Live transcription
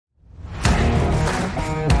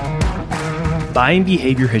Buying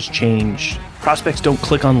behavior has changed. Prospects don't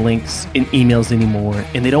click on links in emails anymore,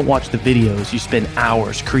 and they don't watch the videos you spend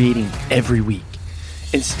hours creating every week.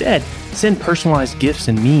 Instead, send personalized gifts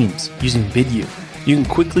and memes using Vidyou. You can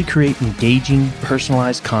quickly create engaging,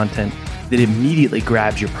 personalized content that immediately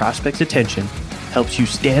grabs your prospect's attention, helps you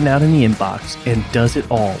stand out in the inbox, and does it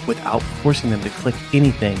all without forcing them to click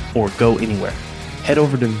anything or go anywhere. Head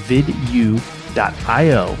over to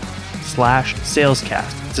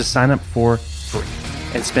vidyou.io/salescast to sign up for free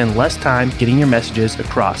and spend less time getting your messages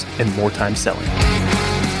across and more time selling.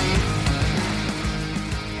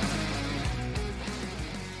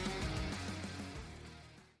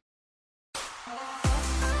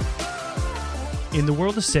 In the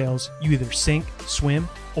world of sales, you either sink, swim,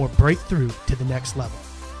 or break through to the next level.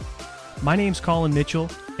 My name's Colin Mitchell,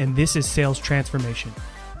 and this is Sales Transformation,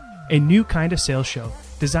 a new kind of sales show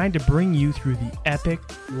designed to bring you through the epic,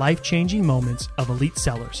 life-changing moments of elite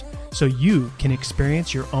sellers so you can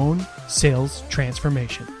experience your own sales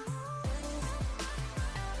transformation.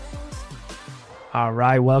 All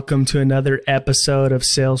right, welcome to another episode of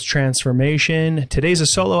Sales Transformation. Today's a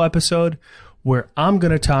solo episode where I'm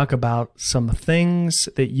going to talk about some things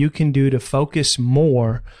that you can do to focus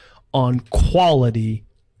more on quality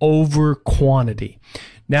over quantity.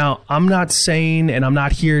 Now, I'm not saying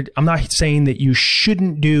that you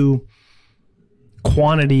shouldn't do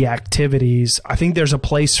quantity activities. I think there's a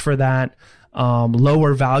place for that,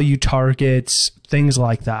 lower value targets, things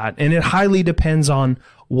like that. And it highly depends on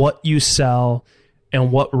what you sell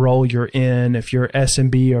and what role you're in. If you're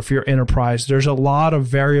SMB or if you're enterprise, there's a lot of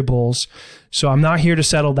variables. So I'm not here to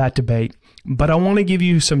settle that debate, but I want to give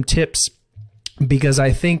you some tips because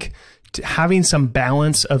I think having some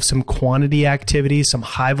balance of some quantity activities, some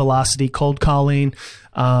high velocity cold calling,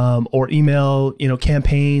 or email,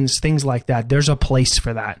 campaigns, things like that. There's a place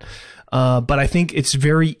for that. But I think it's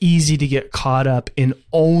very easy to get caught up in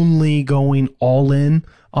only going all in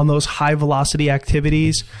on those high velocity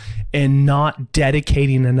activities and not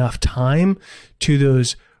dedicating enough time to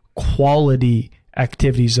those quality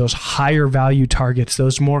activities, those higher value targets,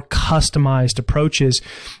 those more customized approaches.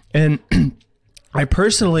 And I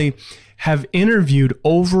personally have interviewed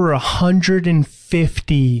over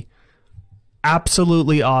 150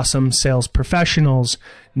 absolutely awesome sales professionals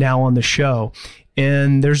now on the show.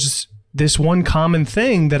 And there's this one common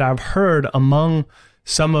thing that I've heard among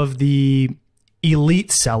some of the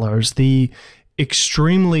elite sellers, the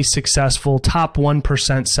extremely successful top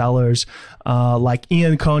 1% sellers like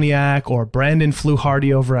Ian Koniak or Brandon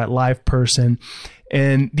Fluharty over at LivePerson.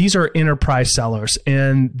 And these are enterprise sellers,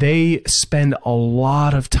 and they spend a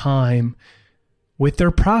lot of time with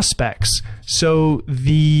their prospects. So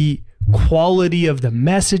the quality of the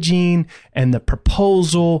messaging and the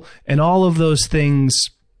proposal and all of those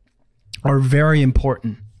things are very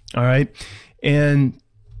important. All right. And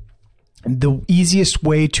the easiest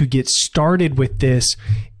way to get started with this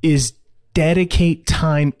is dedicate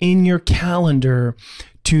time in your calendar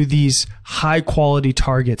to these high quality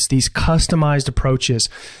targets, these customized approaches,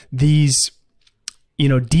 these,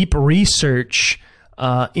 deep research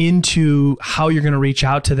into how you're going to reach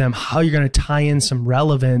out to them, how you're going to tie in some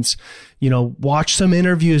relevance, watch some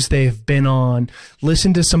interviews they've been on,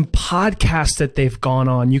 listen to some podcasts that they've gone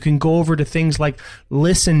on. You can go over to things like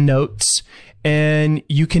Listen Notes, and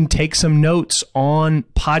you can take some notes on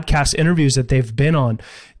podcast interviews that they've been on.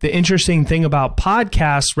 The interesting thing about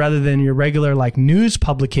podcasts, rather than your regular news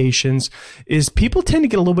publications, is people tend to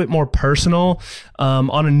get a little bit more personal.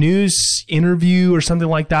 On a news interview or something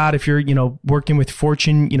like that, if you're working with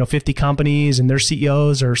Fortune 50 companies and their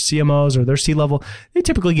CEOs or CMOs or their C-level, they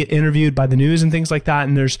typically get interviewed by the news and things like that.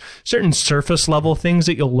 And there's certain surface level things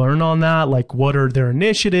that you'll learn on that, like what are their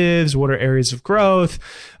initiatives, what are areas of growth,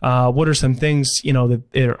 what are some things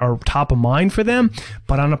that are top of mind for them.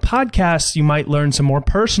 But on a podcast, you might learn some more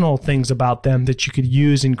personal things about them that you could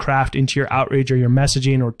use and craft into your outreach or your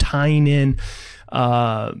messaging, or tying in,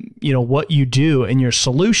 what you do and your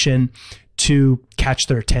solution to catch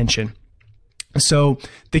their attention. So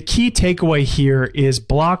the key takeaway here is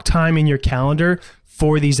block time in your calendar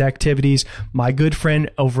for these activities. My good friend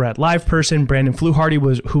over at LivePerson, Brandon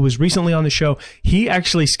Fluharty, who was recently on the show, he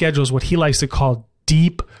actually schedules what he likes to call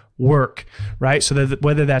deep work, right? So that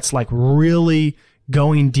whether that's really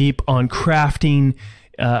going deep on crafting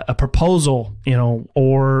a proposal,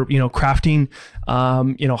 or crafting,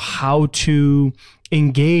 how to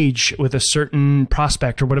engage with a certain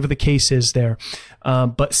prospect or whatever the case is there.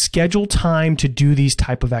 But schedule time to do these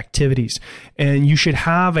type of activities. And you should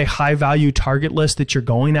have a high value target list that you're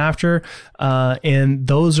going after. And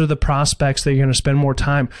those are the prospects that you're going to spend more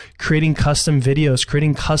time creating custom videos,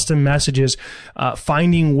 creating custom messages,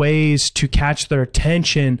 finding ways to catch their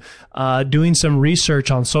attention, doing some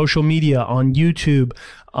research on social media, on YouTube,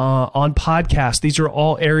 on podcasts. These are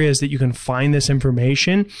all areas that you can find this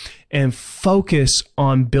information and focus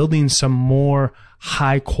on building some more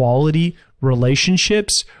high quality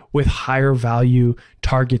relationships with higher value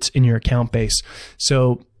targets in your account base.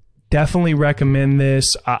 So definitely recommend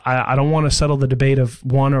this. I don't want to settle the debate of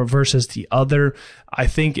one or versus the other. I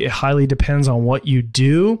think it highly depends on what you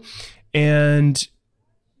do. And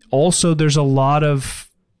also there's a lot of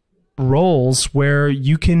roles where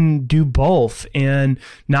you can do both, and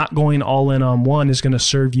not going all in on one is going to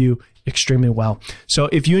serve you extremely well. So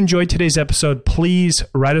if you enjoyed today's episode, please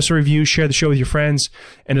write us a review, share the show with your friends.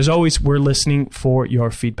 And as always, we're listening for your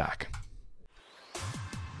feedback.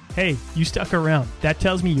 Hey, you stuck around. That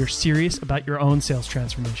tells me you're serious about your own sales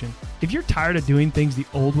transformation. If you're tired of doing things the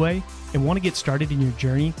old way and want to get started in your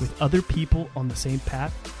journey with other people on the same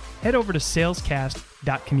path, head over to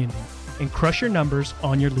salescast.community and crush your numbers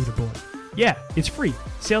on your leaderboard. Yeah, it's free,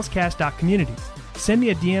 salescast.community. Send me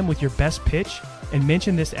a DM with your best pitch and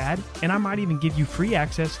mention this ad, and I might even give you free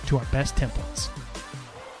access to our best templates.